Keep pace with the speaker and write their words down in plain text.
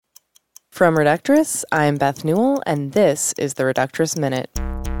From Reductress, I'm Beth Newell, and this is the Reductress Minute.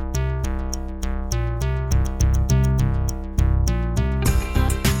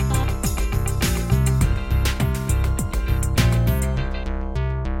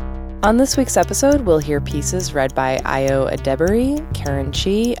 On this week's episode, we'll hear pieces read by Edibiri, Karen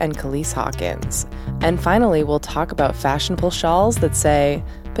Chee, and Calise Hawkins. And finally, we'll talk about fashionable shawls that say,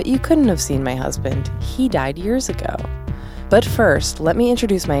 "But you couldn't have seen my husband. He died years ago." But first, let me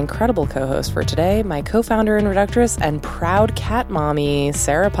introduce my incredible co-host for today, my co-founder and Reductress and proud cat mommy,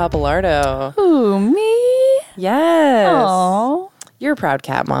 Sarah Papalardo. Ooh, me? Yes. Aww. You're a proud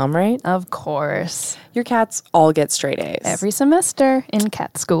cat mom, right? Of course. Your cats all get straight A's. Every semester in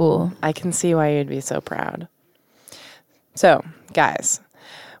cat school. I can see why you'd be so proud. So, guys,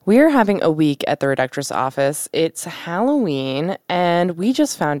 we are having a week at the Reductress office. It's Halloween, and we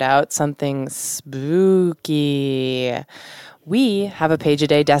just found out something spooky. We have a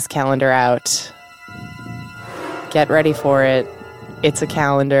page-a-day desk calendar out. Get ready for it. It's a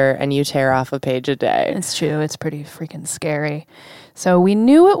calendar, and you tear off a page a day. It's true. It's pretty freaking scary. So we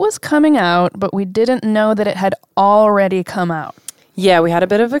knew it was coming out, but we didn't know that it had already come out. Yeah, we had a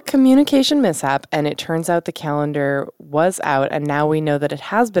bit of a communication mishap, and it turns out the calendar was out, and now we know that it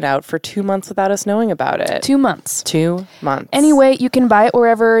has been out for 2 months without us knowing about it. 2 months. 2 months. Anyway, you can buy it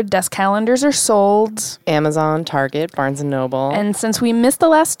wherever desk calendars are sold. Amazon, Target, Barnes & Noble. And since we missed the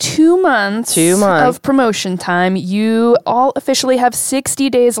last 2 months of promotion time, you all officially have 60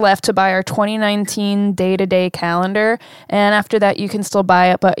 days left to buy our 2019 day-to-day calendar. And after that, you can still buy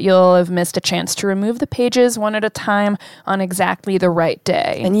it, but you'll have missed a chance to remove the pages one at a time on exactly the right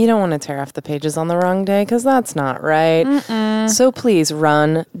day. And you don't want to tear off the pages on the wrong day, because that's not right. So please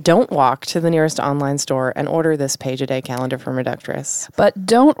run, don't walk to the nearest online store and order this page-a-day calendar from Reductress. But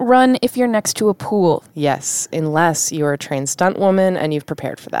don't run if you're next to a pool. Yes, unless you're a trained stunt woman and you've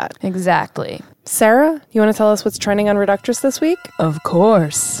prepared for that. Exactly. Sarah, you want to tell us what's trending on Reductress this week? Of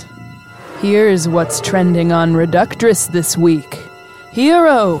course. Here's what's trending on Reductress this week.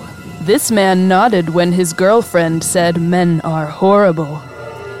 Hero! This man nodded when his girlfriend said men are horrible.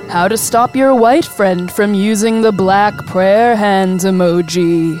 How to stop your white friend from using the black prayer hands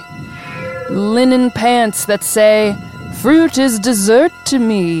emoji. Linen pants that say, fruit is dessert to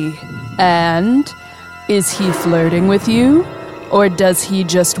me. And, is he flirting with you? Or does he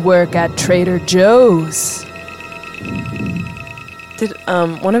just work at Trader Joe's? Did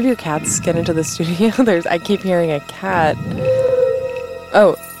one of your cats get into the studio? I keep hearing a cat.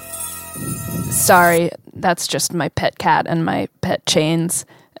 Oh. Sorry, that's just my pet cat and my pet chains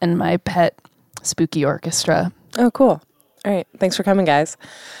and my pet spooky orchestra. Oh, cool. All right. Thanks for coming, guys.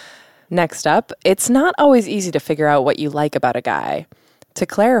 Next up, it's not always easy to figure out what you like about a guy. To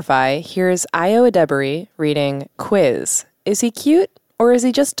clarify, here's Edibiri reading Quiz. Is he cute or is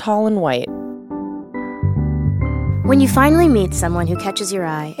he just tall and white? When you finally meet someone who catches your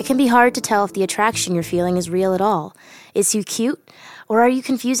eye, it can be hard to tell if the attraction you're feeling is real at all. Is he cute? Or are you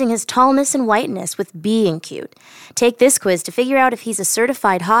confusing his tallness and whiteness with being cute? Take this quiz to figure out if he's a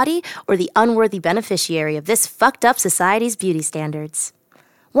certified hottie or the unworthy beneficiary of this fucked up society's beauty standards.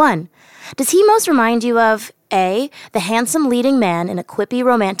 1. Does he most remind you of A, the handsome leading man in a quippy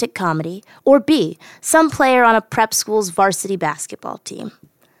romantic comedy, or B, some player on a prep school's varsity basketball team?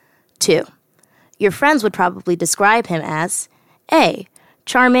 2. Your friends would probably describe him as A,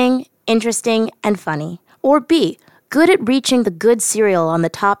 charming, interesting, and funny, or B, good at reaching the good cereal on the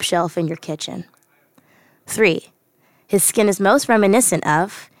top shelf in your kitchen. 3. His skin is most reminiscent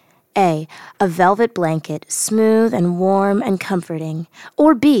of A, a velvet blanket, smooth and warm and comforting,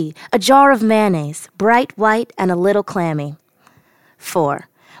 or B, a jar of mayonnaise, bright white and a little clammy. 4.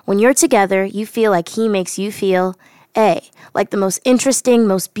 When you're together, you feel like he makes you feel A, like the most interesting,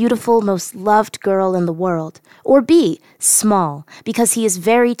 most beautiful, most loved girl in the world, or B, small, because he is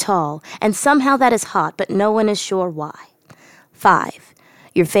very tall, and somehow that is hot, but no one is sure why. 5.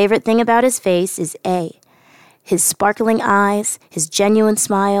 Your favorite thing about his face is A, his sparkling eyes, his genuine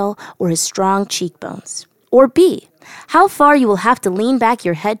smile, or his strong cheekbones. Or B, how far you will have to lean back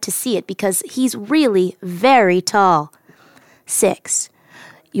your head to see it because he's really very tall. 6.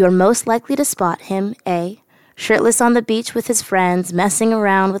 You're most likely to spot him, A, shirtless on the beach with his friends, messing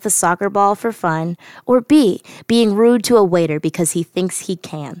around with a soccer ball for fun, or B, being rude to a waiter because he thinks he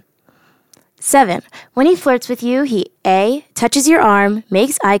can. 7. When he flirts with you, he A, touches your arm,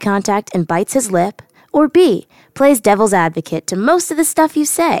 makes eye contact, and bites his lip, or B, plays devil's advocate to most of the stuff you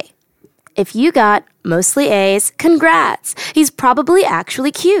say. If you got Mostly A's. Congrats! He's probably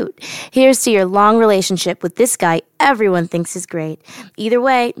actually cute. Here's to your long relationship with this guy everyone thinks is great. Either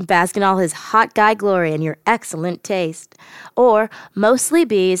way, bask in all his hot guy glory and your excellent taste. Or mostly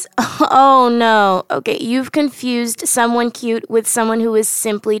B's. Oh no. Okay, you've confused someone cute with someone who is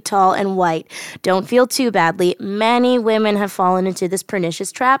simply tall and white. Don't feel too badly. Many women have fallen into this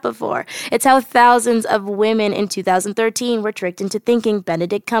pernicious trap before. It's how thousands of women in 2013 were tricked into thinking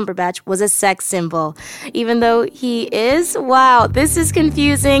Benedict Cumberbatch was a sex symbol. Even though he is? Wow, this is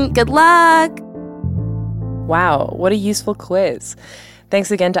confusing. Good luck! Wow, what a useful quiz.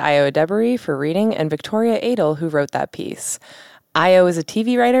 Thanks again to Io Edibiri for reading and Victoria Adel, who wrote that piece. Io is a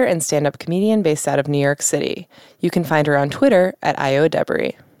TV writer and stand-up comedian based out of New York City. You can find her on Twitter at Io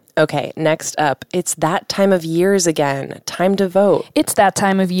Edibiri. Okay, next up, it's that time of years again. Time to vote. It's that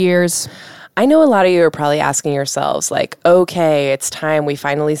time of years. I know a lot of you are probably asking yourselves, like, okay, it's time we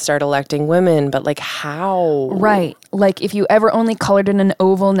finally start electing women, but like how? Right. Like if you ever only colored in an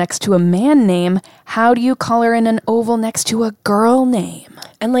oval next to a man name, how do you color in an oval next to a girl name?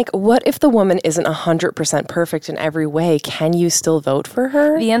 And like, what if the woman isn't 100% perfect in every way? Can you still vote for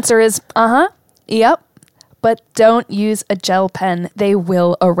her? The answer is, yep. But don't use a gel pen. They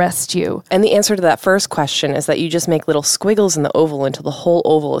will arrest you. And the answer to that first question is that you just make little squiggles in the oval until the whole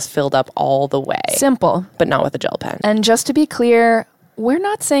oval is filled up all the way. Simple. But not with a gel pen. And just to be clear, we're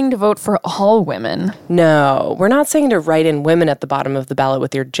not saying to vote for all women. No, we're not saying to write in women at the bottom of the ballot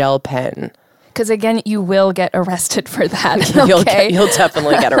with your gel pen. Because again, you will get arrested for that. Okay? You'll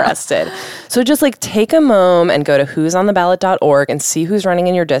definitely get arrested. So just like take a moment and go to who'sontheballot.org and see who's running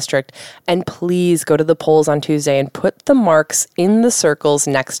in your district. And please go to the polls on Tuesday and put the marks in the circles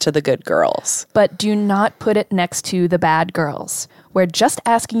next to the good girls. But do not put it next to the bad girls. We're just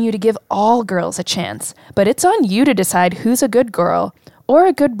asking you to give all girls a chance. But it's on you to decide who's a good girl or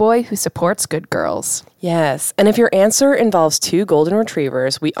a good boy who supports good girls. Yes, and if your answer involves 2 golden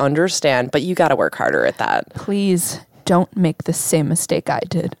retrievers, we understand, but you gotta work harder at that. Please don't make the same mistake I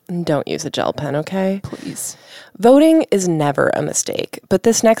did. Don't use a gel pen, okay? Please. Voting is never a mistake, but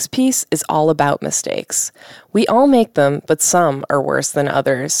this next piece is all about mistakes. We all make them, but some are worse than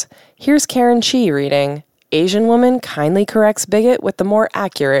others. Here's Karen Chee reading, Asian woman kindly corrects bigot with the more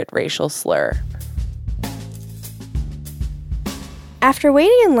accurate racial slur. After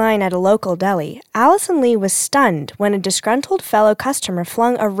waiting in line at a local deli, Allison Lee was stunned when a disgruntled fellow customer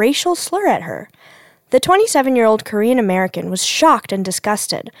flung a racial slur at her. The 27-year-old Korean American was shocked and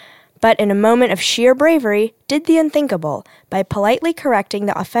disgusted, but in a moment of sheer bravery, did the unthinkable by politely correcting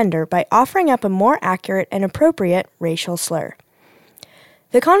the offender by offering up a more accurate and appropriate racial slur.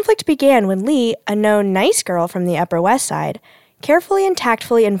 The conflict began when Lee, a known nice girl from the Upper West Side, carefully and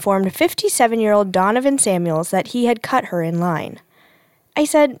tactfully informed 57-year-old Donovan Samuels that he had cut her in line. I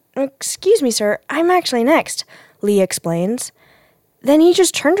said, "Excuse me, sir, I'm actually next," Lee explains. Then he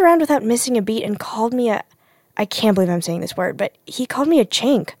just turned around without missing a beat and called me I can't believe I'm saying this word, but he called me a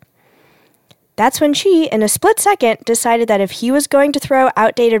chink. That's when she, in a split second, decided that if he was going to throw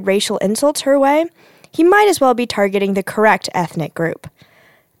outdated racial insults her way, he might as well be targeting the correct ethnic group.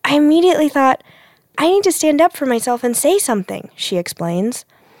 I immediately thought, I need to stand up for myself and say something, she explains.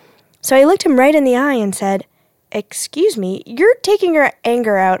 So I looked him right in the eye and said, "Excuse me, you're taking your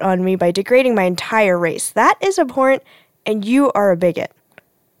anger out on me by degrading my entire race. That is abhorrent, and you are a bigot.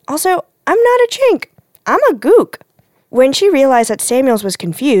 Also, I'm not a chink. I'm a gook." When she realized that Samuels was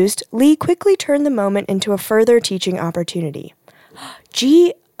confused, Lee quickly turned the moment into a further teaching opportunity.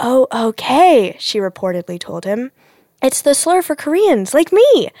 G-O-O-K, she reportedly told him. It's the slur for Koreans, like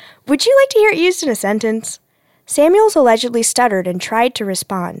me. Would you like to hear it used in a sentence? Samuels allegedly stuttered and tried to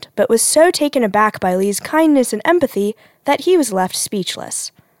respond, but was so taken aback by Lee's kindness and empathy that he was left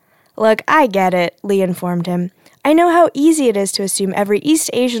speechless. Look, I get it, Lee informed him. I know how easy it is to assume every East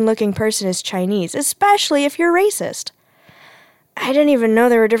Asian-looking person is Chinese, especially if you're racist. I didn't even know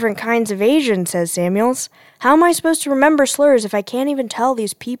there were different kinds of Asian, says Samuels. How am I supposed to remember slurs if I can't even tell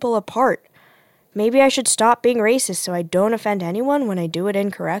these people apart? Maybe I should stop being racist so I don't offend anyone when I do it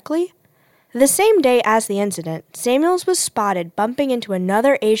incorrectly? The same day as the incident, Samuels was spotted bumping into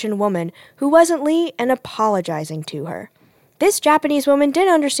another Asian woman who wasn't Lee and apologizing to her. This Japanese woman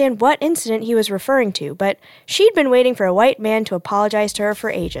didn't understand what incident he was referring to, but she'd been waiting for a white man to apologize to her for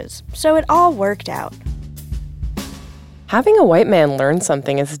ages, so it all worked out. Having a white man learn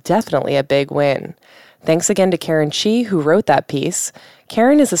something is definitely a big win. Thanks again to Karen Chee, who wrote that piece.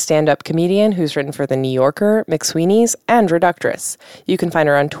 Karen is a stand-up comedian who's written for The New Yorker, McSweeney's, and Reductress. You can find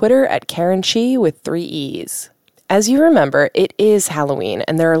her on Twitter at Karen Chee with 3 E's. As you remember, it is Halloween,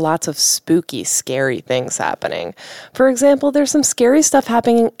 and there are lots of spooky, scary things happening. For example, there's some scary stuff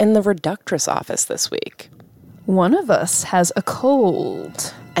happening in the reductress office this week. One of us has a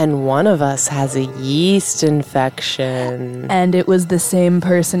cold. And one of us has a yeast infection. And it was the same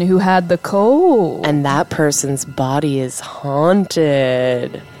person who had the cold. And that person's body is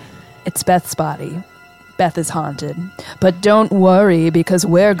haunted. It's Beth's body. Beth is haunted. But don't worry, because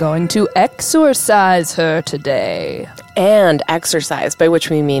we're going to exorcise her today. And exercise, by which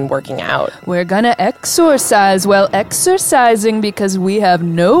we mean working out. We're gonna exorcise while exercising because we have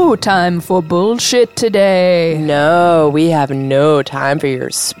no time for bullshit today. No, we have no time for your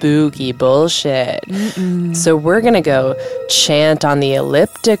spooky bullshit. So we're gonna go chant on the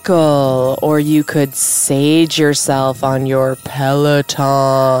elliptical, or you could sage yourself on your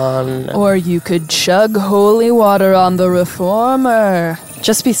Peloton. Or you could chug holy water on the reformer.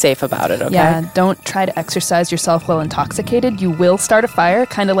 Just be safe about it, okay? Yeah, don't try to exercise yourself while intoxicated. You will start a fire,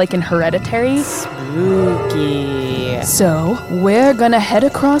 kind of like in Hereditary. Spooky. So, we're gonna head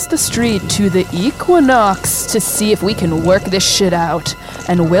across the street to the Equinox to see if we can work this shit out.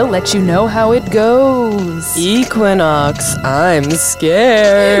 And we'll let you know how it goes. Equinox, I'm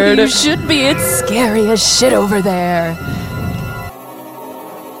scared. You should be. It's scary as shit over there.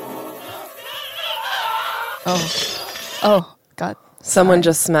 Oh, God. Someone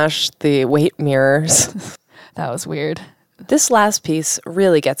just smashed the weight mirrors. That was weird. This last piece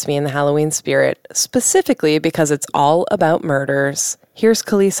really gets me in the Halloween spirit, specifically because it's all about murders. Here's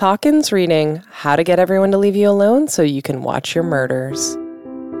Calise Hawkins reading How to Get Everyone to Leave You Alone So You Can Watch Your Murders.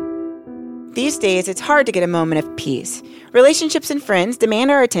 These days, it's hard to get a moment of peace. Relationships and friends demand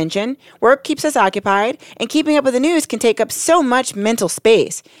our attention, work keeps us occupied, and keeping up with the news can take up so much mental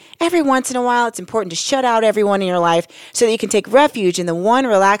space. Every once in a while, it's important to shut out everyone in your life so that you can take refuge in the one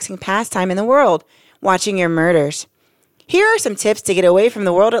relaxing pastime in the world, watching your murders. Here are some tips to get away from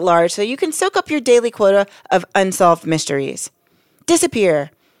the world at large so you can soak up your daily quota of unsolved mysteries.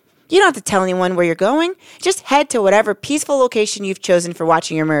 Disappear. You don't have to tell anyone where you're going. Just head to whatever peaceful location you've chosen for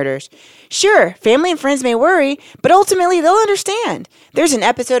watching your murders. Sure, family and friends may worry, but ultimately they'll understand. There's an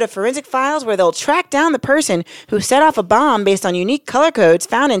episode of Forensic Files where they'll track down the person who set off a bomb based on unique color codes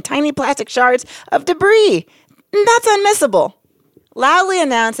found in tiny plastic shards of debris. That's unmissable. Loudly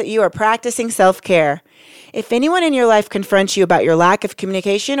announce that you are practicing self-care. If anyone in your life confronts you about your lack of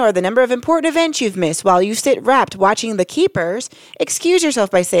communication or the number of important events you've missed while you sit wrapped watching The Keepers, excuse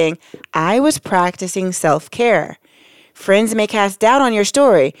yourself by saying, I was practicing self-care. Friends may cast doubt on your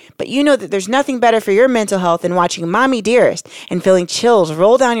story, but you know that there's nothing better for your mental health than watching Mommy Dearest and feeling chills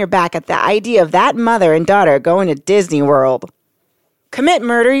roll down your back at the idea of that mother and daughter going to Disney World. Commit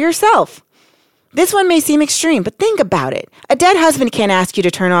murder yourself. This one may seem extreme, but think about it. A dead husband can't ask you to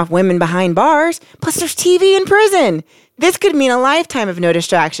turn off women behind bars, plus there's TV in prison. This could mean a lifetime of no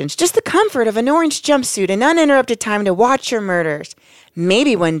distractions, just the comfort of an orange jumpsuit and uninterrupted time to watch your murders.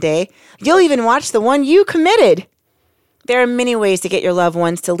 Maybe one day, you'll even watch the one you committed. There are many ways to get your loved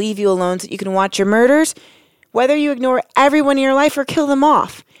ones to leave you alone so you can watch your murders, whether you ignore everyone in your life or kill them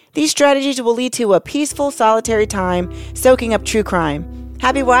off. These strategies will lead to a peaceful, solitary time, soaking up true crime.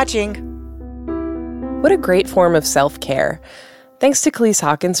 Happy watching! What a great form of self-care. Thanks to Calise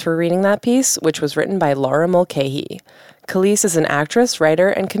Hawkins for reading that piece, which was written by Laura Mulcahy. Calise is an actress, writer,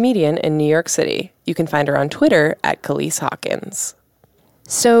 and comedian in New York City. You can find her on Twitter at Calise Hawkins.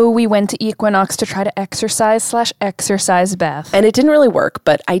 So we went to Equinox to try to exercise Beth. And it didn't really work,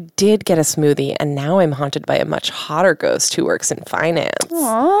 but I did get a smoothie, and now I'm haunted by a much hotter ghost who works in finance.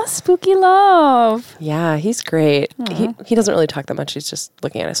 Aw, spooky love. Yeah, he's great. He doesn't really talk that much. He's just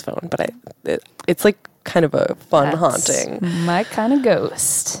looking at his phone, but it's like kind of a fun haunting. My kind of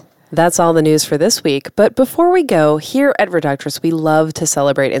ghost. That's all the news for this week. But before we go, here at Reductress, we love to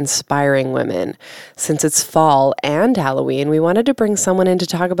celebrate inspiring women. Since it's fall and Halloween, we wanted to bring someone in to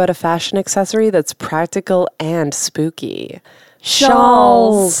talk about a fashion accessory that's practical and spooky.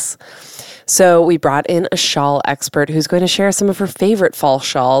 Shawls! So we brought in a shawl expert who's going to share some of her favorite fall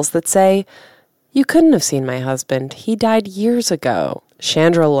shawls that say, "You couldn't have seen my husband. He died years ago."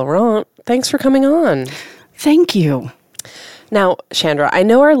 Chandra Laurent, thanks for coming on. Thank you. Now, Chandra, I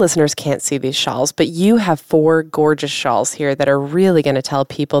know our listeners can't see these shawls, but you have 4 gorgeous shawls here that are really going to tell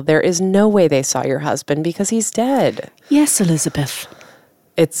people there is no way they saw your husband because he's dead. Yes, Elizabeth.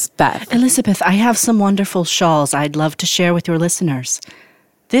 It's Beth. Elizabeth, I have some wonderful shawls I'd love to share with your listeners.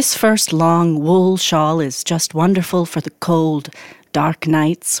 This first long wool shawl is just wonderful for the cold, dark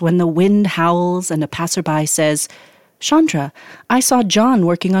nights when the wind howls and a passerby says, "Chandra, I saw John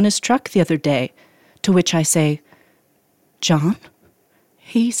working on his truck the other day." To which I say, "John?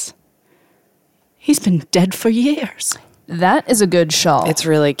 He's He's been dead for years. That is a good shawl. It's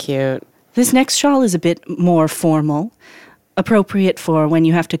really cute. This next shawl is a bit more formal, appropriate for when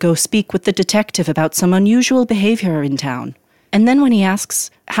you have to go speak with the detective about some unusual behavior in town. And then when he asks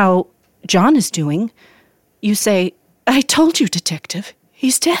how John is doing, you say, "I told you, detective,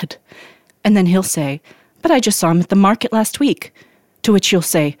 he's dead." And then he'll say, "But I just saw him at the market last week." To which you'll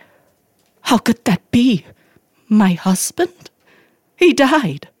say, "How could that be? My husband? He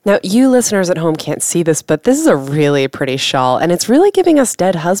died." Now, you listeners at home can't see this, but this is a really pretty shawl, and it's really giving us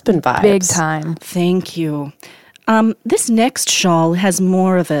dead husband vibes. Big time. Thank you. This next shawl has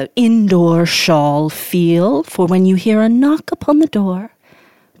more of an indoor shawl feel for when you hear a knock upon the door,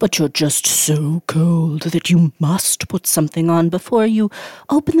 but you're just so cold that you must put something on before you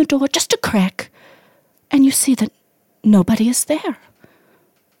open the door just a crack, and you see that nobody is there.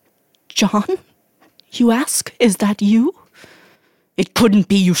 "John?" you ask, "is that you?" "It couldn't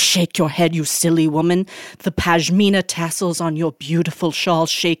be," you shake your head, "you silly woman." The pashmina tassels on your beautiful shawl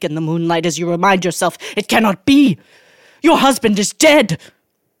shake in the moonlight as you remind yourself, "It cannot be. Your husband is dead."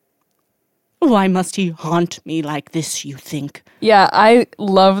 Why must he haunt me like this, you think? Yeah, I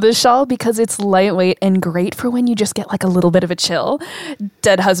love this shawl because it's lightweight and great for when you just get like a little bit of a chill.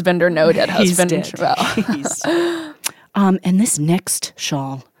 Dead husband or no dead husband. He's dead. Well. And this next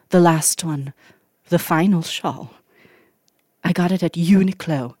shawl, the last one, the final shawl, I got it at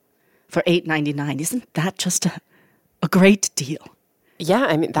Uniqlo for $8.99. Isn't that just a great deal? Yeah,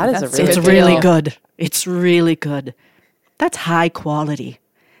 I mean, that is That's a really It's good really deal. good. It's really good. That's high quality.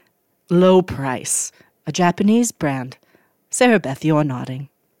 Low price. A Japanese brand. Sarah Beth, you're nodding.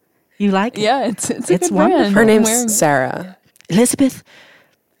 You like it? Yeah, it's a It's good wonderful. brand. Her I'm name's wearing it. Sarah. Elizabeth,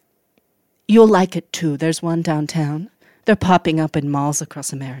 you'll like it too. There's one downtown. They're popping up in malls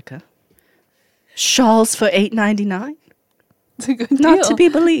across America. Shawls for $8.99? It's a good deal. Not to be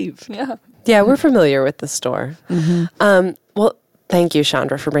believed. Yeah. Yeah, we're familiar with the store. Well, thank you,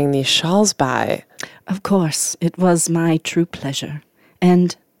 Chandra, for bringing these shawls by. Of course, it was my true pleasure.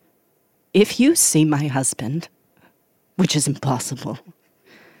 And if you see my husband, which is impossible,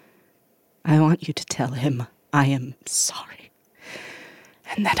 I want you to tell him I am sorry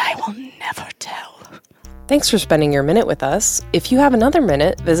and that I will never tell. Thanks for spending your minute with us. If you have another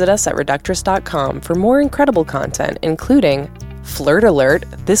minute, visit us at Reductress.com for more incredible content, including Flirt Alert,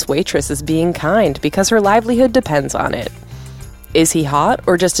 this waitress is being kind because her livelihood depends on it. Is he hot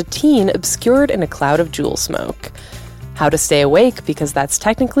or just a teen obscured in a cloud of jewel smoke? How to stay awake because that's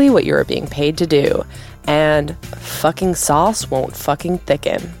technically what you are being paid to do. And fucking sauce won't fucking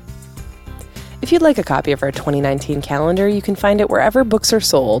thicken. If you'd like a copy of our 2019 calendar, you can find it wherever books are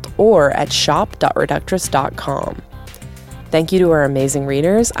sold or at shop.reductress.com. Thank you to our amazing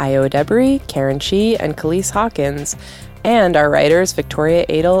readers, Edibiri, Karen Chee, and Calise Hawkins, and our writers, Victoria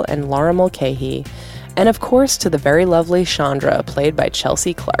Adel and Laura Mulcahy, and of course to the very lovely Chandra, played by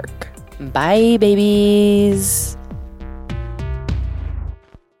Chelsea Clark. Bye, babies!